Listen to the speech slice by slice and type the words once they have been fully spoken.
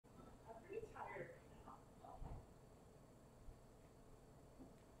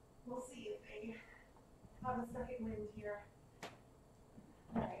We'll see if they have a second wind here.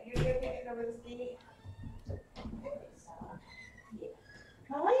 All right, you're gonna get over this gate.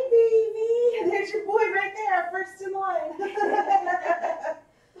 Hi, baby. There's your boy right there, first in line.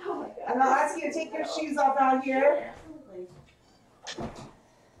 Oh my God. And I'll ask you to take your shoes off out here.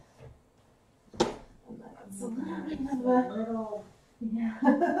 Little. Yeah.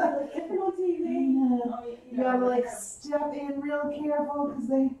 You gotta like step in real careful because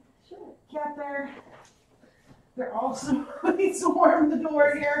they get there. They're also really swarm the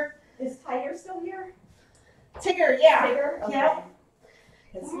door here. Is Tigger still here? Tigger, yeah. Tigger? Okay. Yep.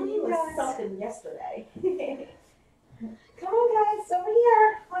 Because he was something yesterday. Come on, guys, over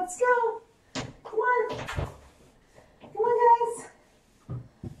here. Let's go. Come on. Come on, guys.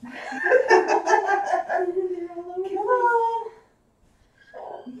 Come on. Come on.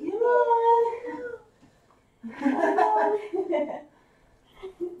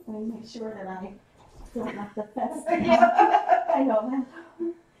 Let me make sure that I don't knock the fence. Yeah. I know that.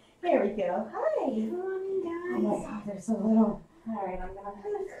 There we go. Hi. Good morning, guys. Oh my God, they're so little. All right, I'm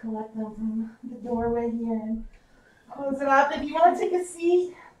gonna collect them from the doorway here and close it up. If you want to take a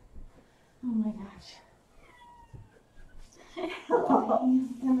seat. Oh my gosh.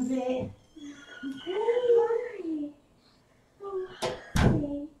 Come a bit.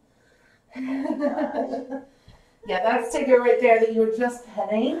 Yeah, that's Tigger right there that you were just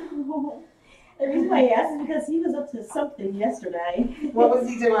petting. The reason why I asked is because he was up to something yesterday. What was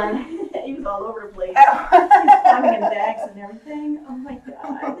he doing? He was all over the place. Oh. He's climbing in bags and everything. Oh my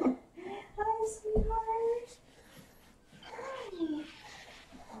God. Hi, sweetheart.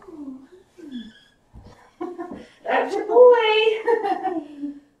 That's your boy. Oh,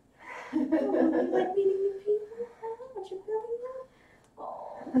 you like meeting new people? Huh? What's your belly up? Oh.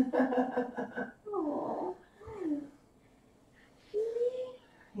 Oh.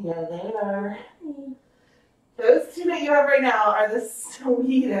 Yeah, they are. Those two that you have right now are the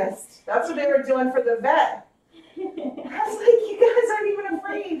sweetest. That's what they were doing for the vet. I was like, you guys aren't even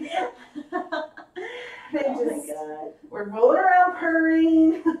afraid. They Oh just my God. were rolling around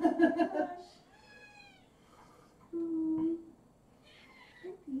purring.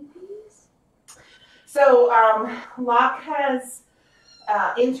 So, Locke has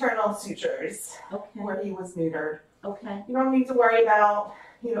internal sutures where he was neutered. Okay. You don't need to worry about,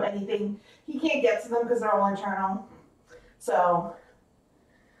 anything. He can't get to them because they're all internal. So,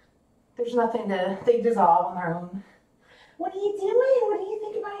 there's nothing they dissolve on their own. What are you doing? What do you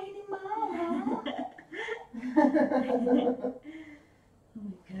think about hitting Mom, huh? Oh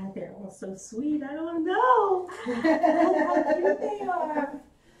my God, they're all so sweet. I don't know. How cute they are.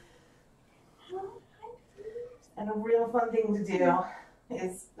 And a real fun thing to do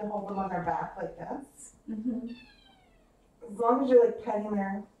is to hold them on their back like this. Mm-hmm. As long as you're like petting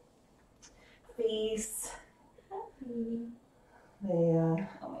their face, they Oh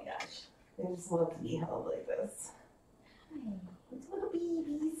my gosh. they just love to be held like this. Hi. It's little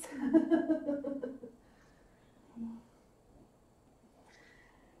babies.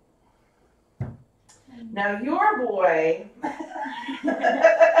 Now your boy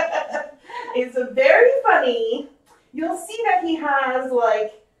is a very funny. You'll see that he has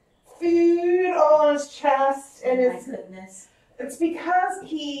like food on his chest, and Oh my goodness. it's because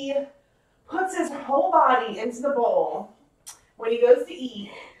he puts his whole body into the bowl when he goes to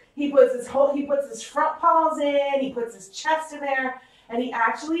eat. He puts his front paws in, he puts his chest in there, and he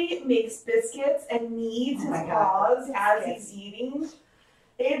actually makes biscuits and kneads his paws as he's eating.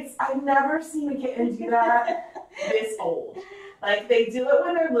 I've never seen a kitten do that this old. Like, they do it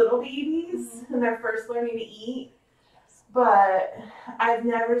when they're little babies and they're first learning to eat, but I've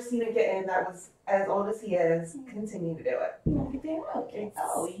never seen a kitten that was as old as he is continue to do it. Okay.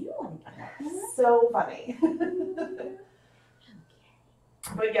 Oh, you want that? So funny.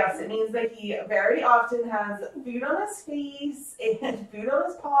 But yes, it means that he very often has food on his face and food on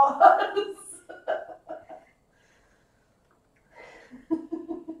his paws.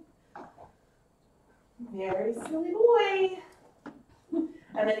 Very silly boy.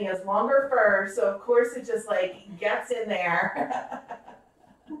 And then he has longer fur, so of course it just like gets in there.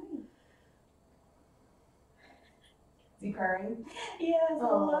 Is he purring? Yes, a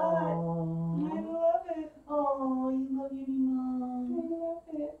lot. I Oh, love it. oh, you love your new mom. I love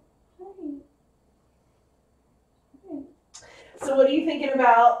it. So what are you thinking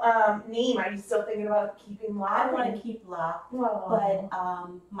about name? Are you still thinking about keeping I Locke? want to keep Locke, Oh. but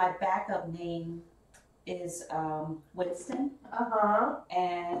my backup name is Winston, Uh-huh.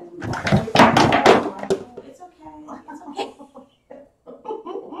 and it's okay. It's okay.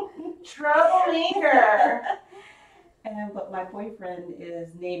 Troublemaker. but my boyfriend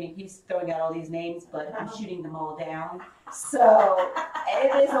is naming, he's throwing out all these names, but I'm shooting them all down. So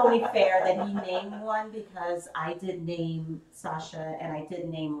it is only fair that he named one because I did name Sasha and I did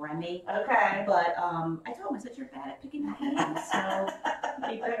name Remy. Okay. But I told him, I said, you're bad at picking names, so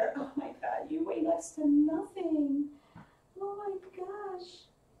they better, oh my God, you weigh next to nothing. Oh my gosh.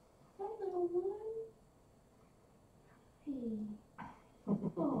 My little one. Hey.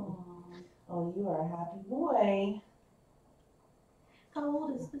 Oh. Oh, you are a happy boy. How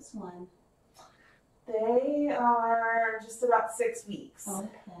old is this one? They are just about 6 weeks.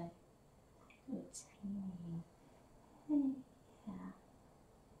 Okay. Good. Hey. Yeah.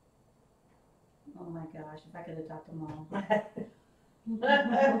 Oh my gosh, if I could adopt them all. I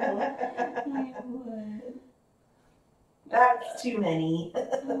would. That's too many. I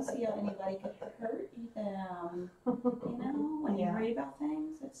don't see how anybody could hurt them. You know, when you read about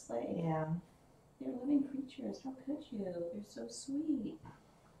things, it's like, Yeah. they're living creatures. How could you? They're so sweet.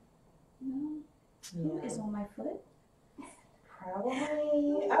 You know? Who is on my foot?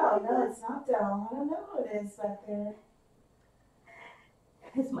 Probably. Oh, no, it's not Dell. I don't know who it is back there.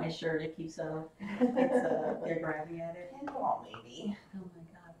 It's my shirt. It keeps they're grabbing at it. Pinball, maybe. Oh my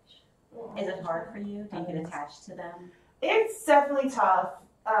gosh. Is it hard for you? Do you get attached to them? It's definitely tough,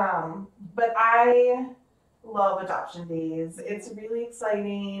 but I love adoption days. It's really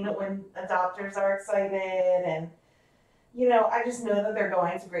exciting when adopters are excited, and you know, I just know that they're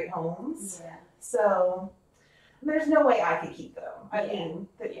going to great homes. Yeah. So there's no way I could keep them. I mean,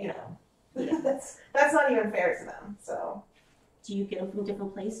 you know, that's not even fair to them. So. Do you get them from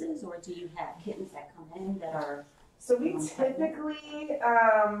different places, or do you have kittens that come in that are? So we typically,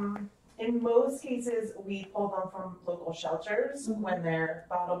 in most cases, we pull them from local shelters when they're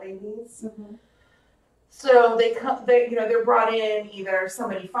bottle babies. So they come, they're brought in, either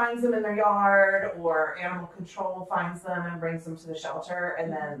somebody finds them in their yard or animal control finds them and brings them to the shelter,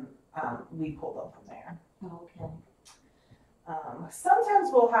 and then we pull them from there. Oh, okay.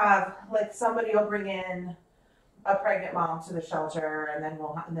 Sometimes we'll have, like, somebody will bring in a pregnant mom to the shelter, and then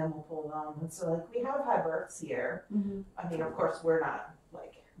we'll pull them. And so, like, we have had births here. I mean, of course, we're not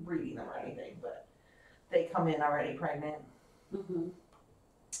like breeding them or anything, but they come in already pregnant.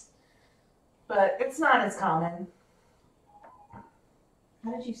 But it's not as common.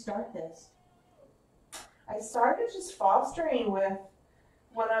 How did you start this? I started just fostering with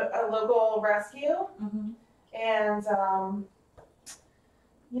a local rescue, and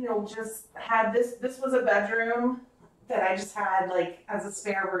you know, just had this was a bedroom that I just had like as a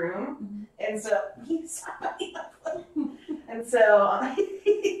spare room, and so and so I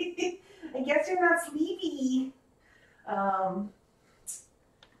guess you're not sleepy.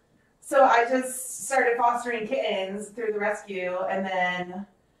 So I just started fostering kittens through the rescue, and then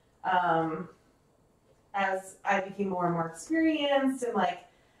as I became more and more experienced and like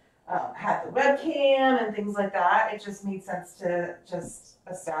had the webcam and things like that, it just made sense to just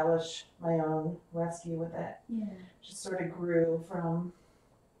establish my own rescue with it. Yeah. Just sort of grew from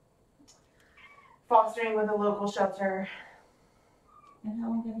fostering with a local shelter. And how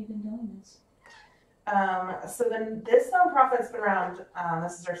long have you been doing this? So then this nonprofit's been around,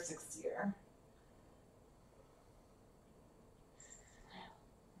 this is our 6th year.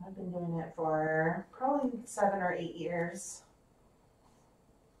 I've been doing it for probably 7 or 8 years.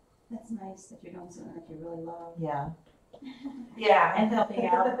 That's nice that you're doing something that you really love. Yeah. Yeah. And helping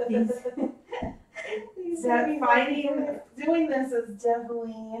out these. Doing this has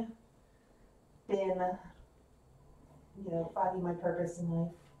definitely been, you know, finding my purpose in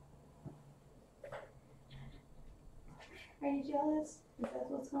life. Are you jealous? Is that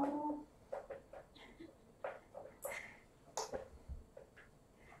what's going on?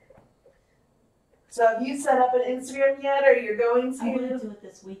 So have you set up an Instagram yet, or you're going to? I'm going to do it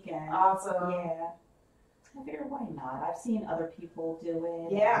this weekend. Awesome. Yeah. I figure, why not? I've seen other people do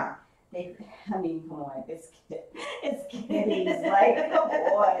it. Yeah. I mean, come on, it's kitties. Like, come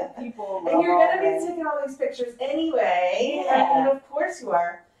on, people love. And you're going to be taking all these pictures anyway. Yeah. I mean, of course you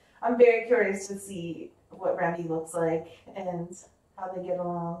are. I'm very curious to see what Remy looks like and how they get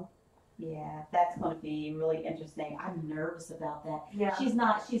along. Yeah, that's going to be really interesting. I'm nervous about that. Yeah.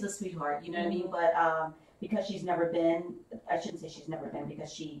 She's a sweetheart, you know what I mean? But because she's never been, I shouldn't say she's never been,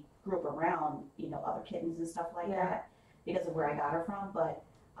 because she grew up around, you know, other kittens and stuff like that because of where I got her from. But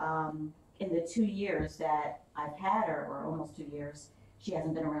in the 2 years that I've had her, or almost 2 years, she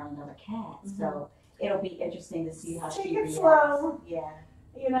hasn't been around another cat. So it'll be interesting to see how she reacts. Slow. Yeah.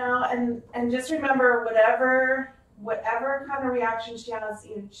 You know, and just remember, whatever kind of reaction she has,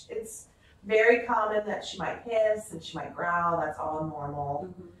 you know, it's very common that she might hiss and she might growl. That's all normal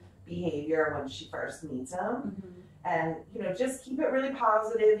behavior when she first meets him. And, you know, just keep it really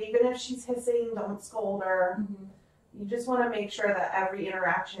positive. Even if she's hissing, don't scold her. Mm-hmm. You just want to make sure that every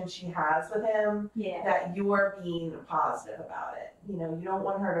interaction she has with him, that you're being positive about it. You know, you don't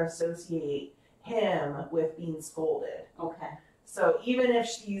want her to associate him with being scolded. Okay. So even if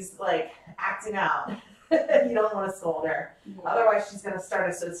she's like acting out, you don't want to scold her. Yeah. Otherwise, she's going to start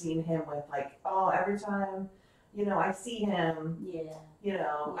associating him with like, oh, every time, you know, I see him, you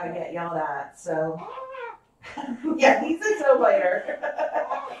know, I get yelled at. So, yeah, he's a toe biter.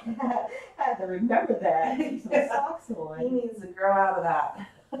 I have to remember that. Keep some socks on. He needs to grow out of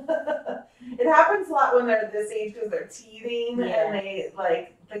that. It happens a lot when they're this age because they're teething and they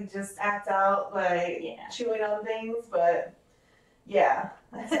just act out by chewing on things. But yeah,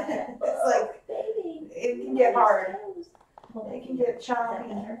 it's like baby, it can get hard. It can get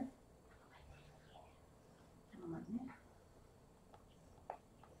choppy.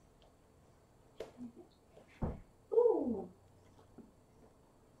 Ooh.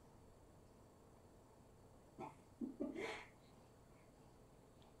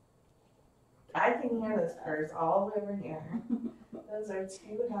 I can hear those purrs all over here. Those are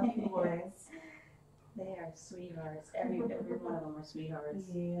two happy boys. They are sweethearts. Every one of them are sweethearts.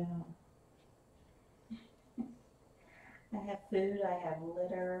 Yeah. I have food. I have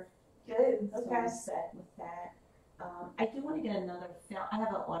litter. Good. So Okay. I'm set with that. I do want to get another fountain. I have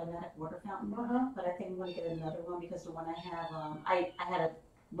an automatic water fountain, but I think I'm going to get another one because the one I have, I had a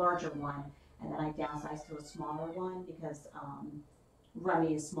larger one, and then I downsized to a smaller one because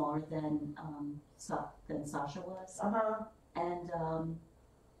Remy is smaller than Sasha was, and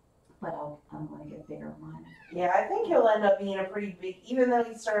but I'm going to get a bigger one. Yeah, I think he'll end up being a pretty big. Even though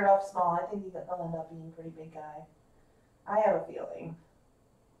he started off small, I think he'll end up being a pretty big guy. I have a feeling,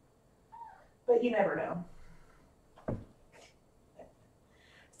 but you never know.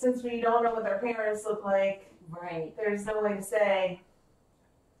 Since we don't know what their parents look like, right? There's no way to say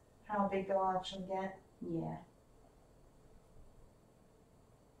how big they'll actually get. Yeah.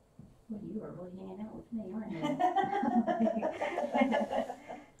 Well, you are really hanging out with me, aren't you?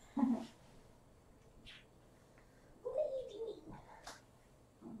 Oh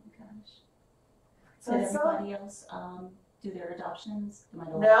my gosh. So did everybody else do their adoptions?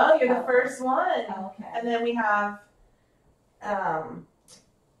 No, you're the first one. Oh, okay. And then we have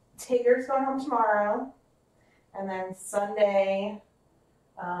Tigger's going home tomorrow. And then Sunday,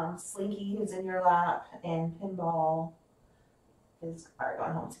 Slinky, who's in your lap, and Pinball are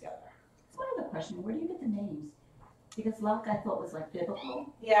going home together. So I have a question. Where do you get the names? Because luck I thought was like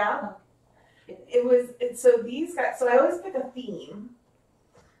biblical. Yeah. So these guys, so I always pick a theme.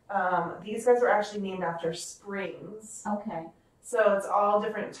 These guys were actually named after springs. Okay. So it's all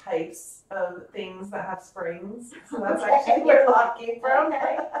different types of things that have springs. So that's actually where luck came from.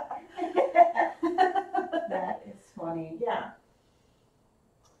 Okay. That is funny. Yeah.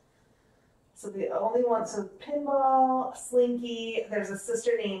 So the only one, so Pinball, Slinky, there's a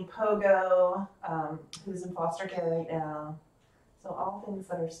sister named Pogo, who's in foster care right now. So all things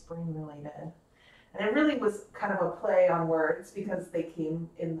that are spring related. And it really was kind of a play on words because they came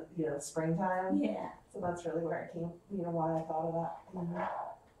in, springtime. Yeah. So that's really where it came, why I thought of that.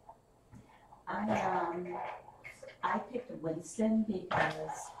 Mm-hmm. I picked Winston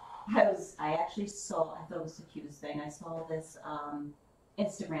because I actually saw, I thought it was the cutest thing. I saw this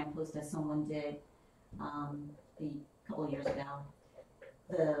Instagram post that someone did a couple of years ago.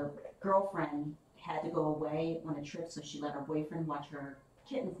 The girlfriend had to go away on a trip, so she let her boyfriend watch her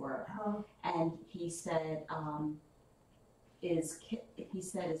kitten for her. And he said, is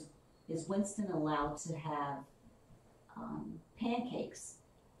Winston allowed to have pancakes?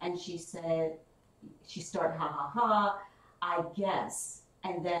 And she said, she started, ha ha ha, I guess.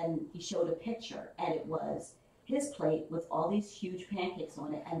 And then he showed a picture, and it was his plate with all these huge pancakes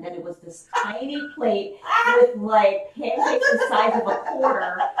on it, and then it was this tiny plate with like pancakes the size of a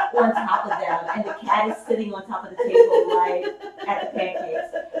quarter on top of them, and the cat is sitting on top of the table like at the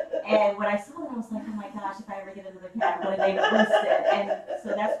pancakes. And when I saw that, I was like, oh my gosh, if I ever get another cat, I'm going to name it Winston. And so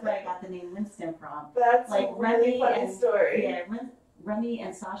that's where I got the name Winston from. That's like a really funny story. Yeah, Remy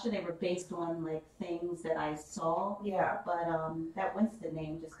and Sasha, they were based on like things that I saw. Yeah. But that Winston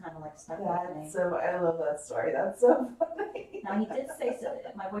name just kind of like stuck with me. So I love that story. That's so funny. Now he did say,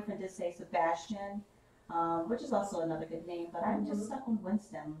 my boyfriend did say Sebastian, which is also another good name, but I'm just stuck on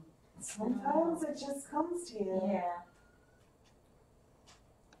Winston. Sometimes it just comes to you. Yeah.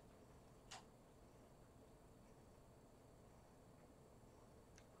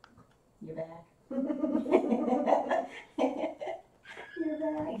 You're back. You're back.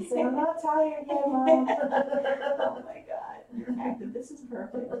 So I'm not tired yet, Mom. Oh my God. You're active. This is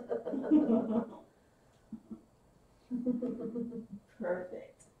perfect.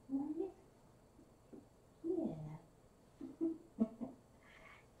 Perfect. Right? Yeah.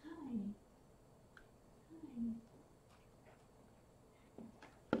 Hi.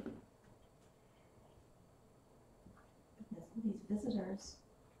 Yes, these visitors.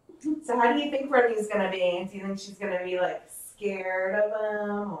 So how do you think Remy's gonna be? Do you think she's gonna be like scared of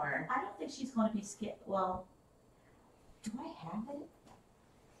him, or? I don't think she's going to be scared. Well, do I have it?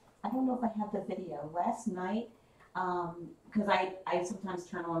 I don't know if I have the video. Last night, because I sometimes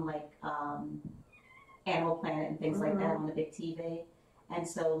turn on like Animal Planet and things like that on the big TV. And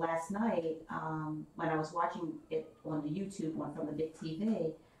so last night, when I was watching it on the YouTube one from the big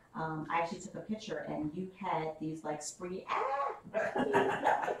TV, I actually took a picture, and you had these like spree. Not my toes.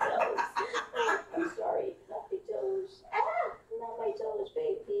 I'm sorry, not my toes. Not my toes,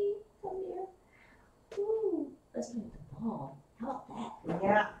 baby. Come here. Ooh, let's play with the ball. How about that?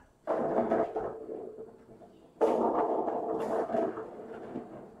 Yeah.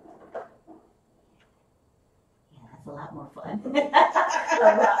 Yeah, that's a lot more fun. A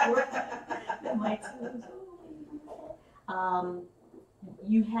lot more fun than my toes.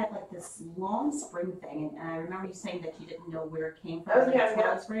 You had like this long spring thing, and I remember you saying that you didn't know where it came from. Oh,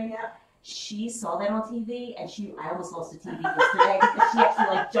 yeah. Spring. Yeah. She saw that on TV, and I almost lost the TV yesterday because she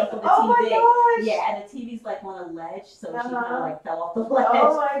actually like jumped on the TV. Oh my gosh! Yeah, and the TV's like on a ledge, so she kind of like fell off the ledge.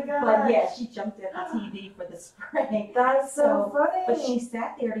 Oh my gosh! But yeah, she jumped at the TV for the spring. That's so funny. But she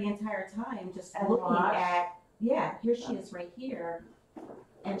sat there the entire time just looking at. Yeah, here she is right here.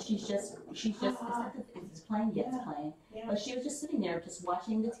 And she's just, is this playing? Yeah, it's playing. Yeah. But she was just sitting there, just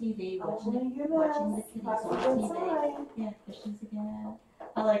watching the TV, watching the kitties on the TV. Yeah, there she is again.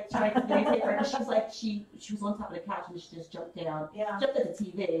 I like tried to videotape her because she was like, she was on top of the couch and she just jumped down, jumped at the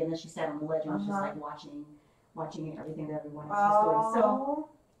TV, and then she sat on the ledge and was just like watching everything that everyone else was doing. So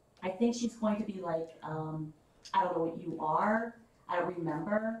I think she's going to be like, I don't know what you are. I don't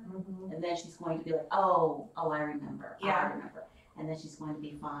remember. And then she's going to be like, oh, I remember. Yeah. I remember. And then she's going to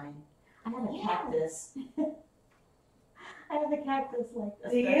be fine. I have a cactus. I have a cactus like a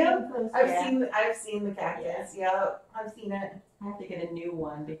Do you? post. I've seen the cactus. Yeah, I've seen it. I have to get a new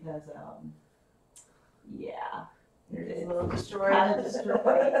one because It's a little destroyed. Kind of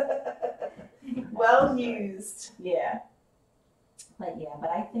destroyed. Well used. Yeah. But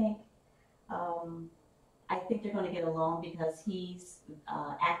I think they're going to get along because he's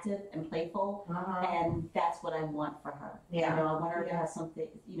active and playful, and that's what I want for her. Yeah. I want her to have something,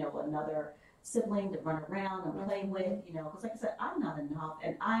 another sibling to run around and play with, because like I said, I'm not enough,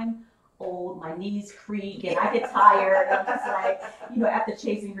 and I'm old, my knees creak, and I get tired, and I'm just like, after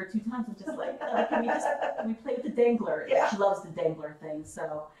chasing her 2 times, I'm just like, can we play with the dangler? Yeah. She loves the dangler thing,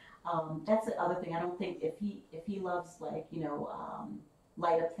 so that's the other thing. I don't think if he loves like,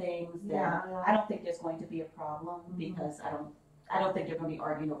 light up things, then I don't think there's going to be a problem because I don't think they're going to be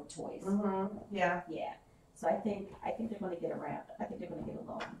arguing over toys. Yeah. Yeah. So I think they're going to get around. I think they're going to get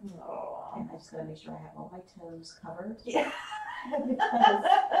along. Oh. And I just got to make sure I have all my toes covered. Yeah.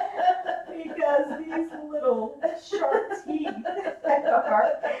 because these little sharp teeth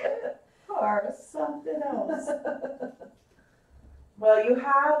are something else. Well, you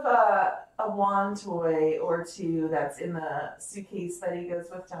have a wand toy or 2 that's in the suitcase that he goes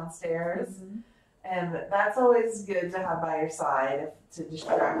with downstairs. And that's always good to have by your side to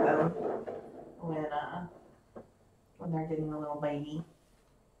distract them when they're getting a little baby.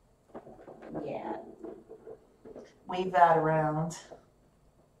 Yeah. Wave that around.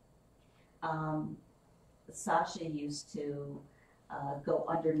 Sasha used to go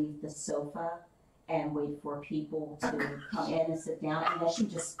underneath the sofa and wait for people to come in and sit down, and then she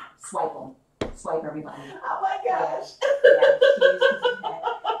would just swipe everybody. Oh my gosh! Yeah, she used to do that.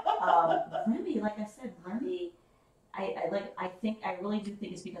 Remy, like I said, I really do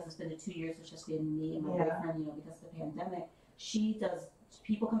think it's because it's been the 2 years it's just been me and my boyfriend, because of the pandemic. She does.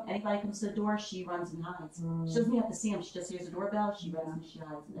 Anybody comes to the door, she runs and hides. She doesn't even have to see them. She just hears the doorbell, she runs and she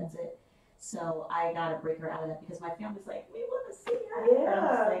hides, and that's it. So I gotta break her out of that because my family's like, we want to see her. Yeah. And, I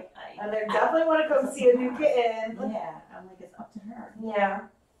was like, and they definitely want to come see a new kitten. Yeah, I'm like, it's up to her. Yeah.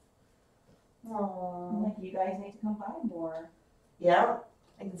 I'm Aww. like, you guys need to come by more. Yeah,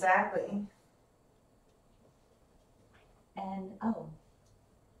 exactly. And because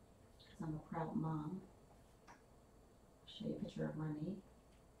I'm a proud mom, I'll show you a picture of Remy.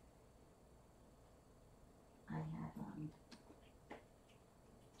 I have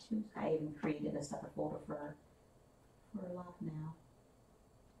I even created a separate folder for love now.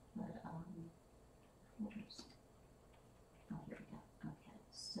 But folders. Oh, here we go. Okay,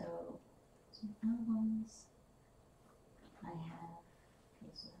 so some albums. I have.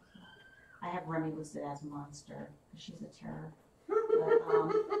 Okay, so that's I have Remy listed as monster because she's a terror.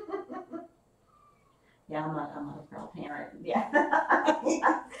 But, yeah, I'm not a proud parent. Yeah,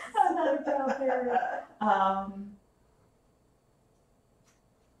 I'm not a proud parent.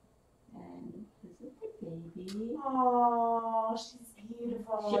 And this is the baby. Oh, she's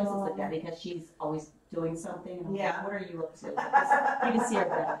beautiful. She always looks like that because she's always doing something. And I'm Yeah. like, what are you up to? Because you can see her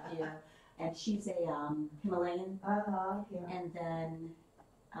better. Yeah. And she's a Himalayan. Yeah. And then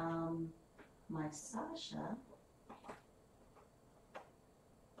my Sasha,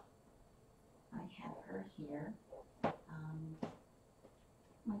 I have her here.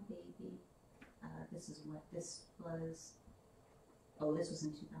 My baby. This is what this was. Oh, this was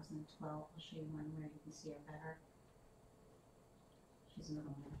in 2012. I'll show you one where you can see her better. She's another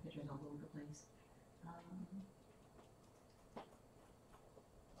one of the pictures all over the place.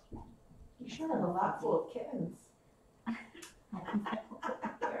 You sure have a lot full of kittens.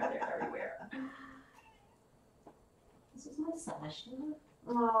 They're everywhere. This is my Sasha.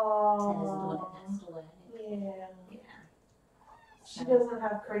 Oh. And this is the one that passed away. Yeah. Yeah. She doesn't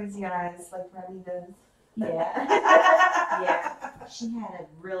have crazy eyes like Remy does. Yeah. Yeah. She had a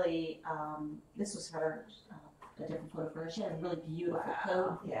really, this was her, a different photo for her. She had a really beautiful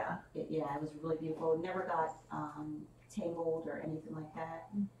coat. Yeah. It was really beautiful. It never got tangled or anything like that.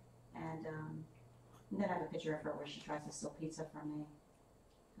 And then I have a picture of her where she tries to steal pizza from me.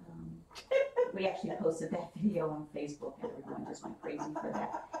 We actually posted that video on Facebook and everyone just went crazy for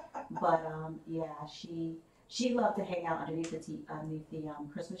that. But yeah, she loved to hang out underneath the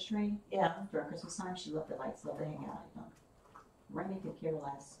Christmas tree. Yeah. During Christmas time, she loved the lights, loved to hang out. You know. Remy could care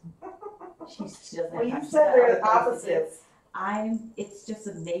less. She doesn't. Well, you said they're the opposites. It just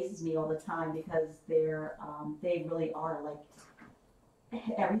amazes me all the time because they really are like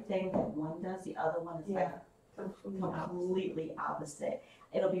everything that one does, the other one is like completely opposite.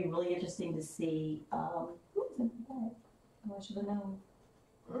 It'll be really interesting to see. Who's in bed? Oh, I should have known.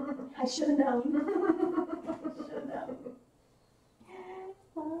 I should have known.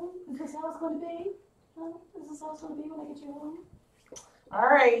 Is this how it's going to be? Is this how it's going to be when I get you home? All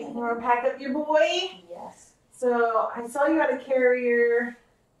right, you want to pack up your boy? Yes. So I saw you had a carrier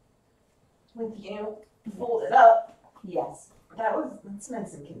with you folded up. Yes. That's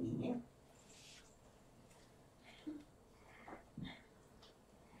nice and convenient.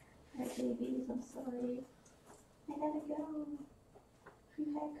 Hi, babies. I'm sorry. I gotta go. You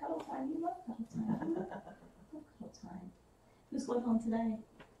had cuddle time. You love cuddle time. You love cuddle time. Who's going home today?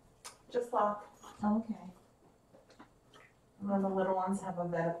 Just lock. Oh, okay. And then the little ones have a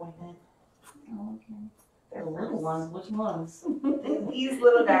vet appointment. Oh, okay. They're The little ones? Which ones? These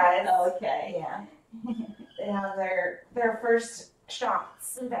little guys. Oh, okay. Yeah. They have their first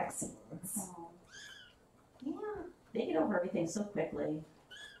shots and vaccines. Oh. Yeah. They get over everything so quickly.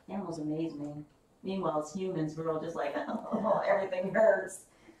 Animals amaze me. Meanwhile, as humans, we're all just like, oh, everything hurts,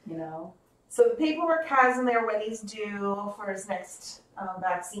 you know? So the paperwork has in there when he's due for his next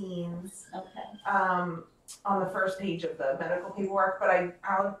vaccines. Okay. On the first page of the medical paperwork, but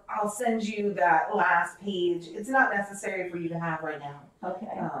I'll send you that last page. It's not necessary for you to have right now.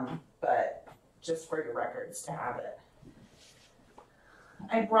 Okay. But just for your records to have it.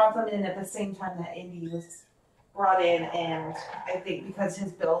 I brought them in at the same time that Indy was brought in, and I think because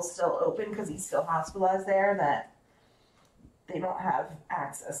his bill's still open because he's still hospitalized there, that they don't have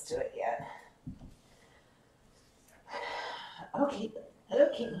access to it yet. Okay.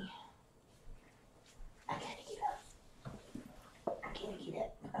 I can't eat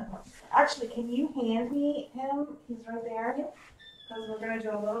it. Actually, can you hand me him? He's right there. Because we're going to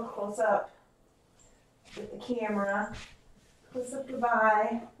do a little close-up with the camera. Close-up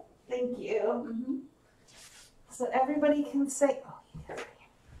goodbye. Thank you. Mm-hmm. So everybody can say,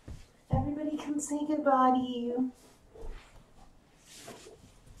 everybody can say goodbye to you.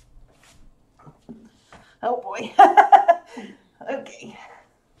 Oh boy. Okay.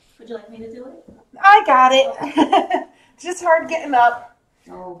 Would you like me to do it? I got it. It's just hard getting up.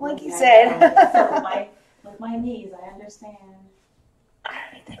 Oh, like you I said. know. With my knees, I understand. All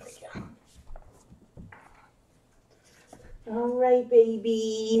right, there we go. All right,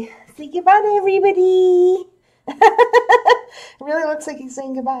 baby. Say goodbye to everybody. It really looks like he's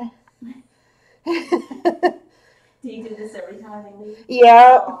saying goodbye. Do you do this every time they leave?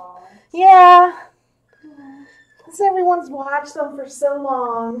 Yeah. Aww. Yeah. Because everyone's watched them for so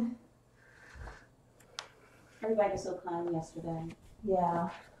long. Everybody was so kind yesterday. Yeah.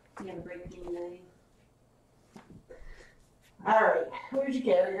 You have a great community. All right. Where'd you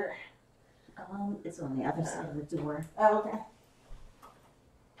get her? It's on the other side of the door. Oh, okay.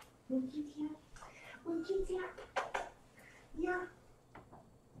 Would you tap? Yeah.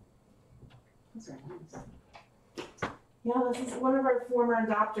 Those are nice. Yeah, this is one of our former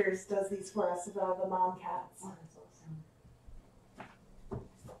adopters does these for us, the mom cats. Oh, that's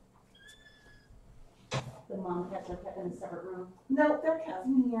awesome. The mom cats are kept in a separate room. No, they're kept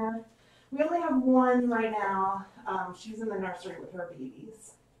in here. We only have one right now. She's in the nursery with her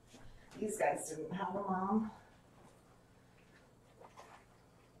babies. These guys didn't have a mom.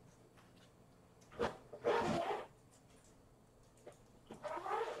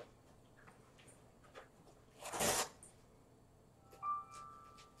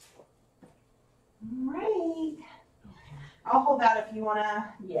 Right. I'll hold that if you want to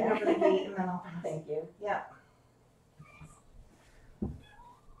get over the gate, and then I'll pass. Thank you. Yeah. Let's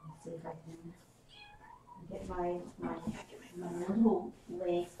see if I can get my little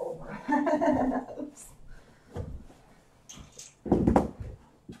legs over. Oops.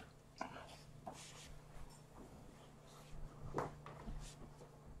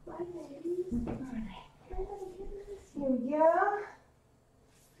 Bye, ladies. Here we go.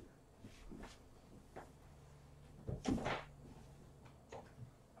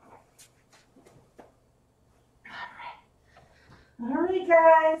 Alright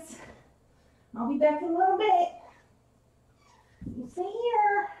guys, I'll be back in a little bit. You stay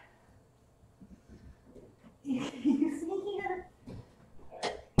here. You stay here.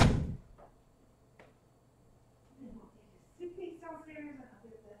 Suitcase downstairs and I'll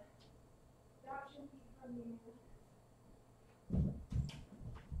get the adoption key from you.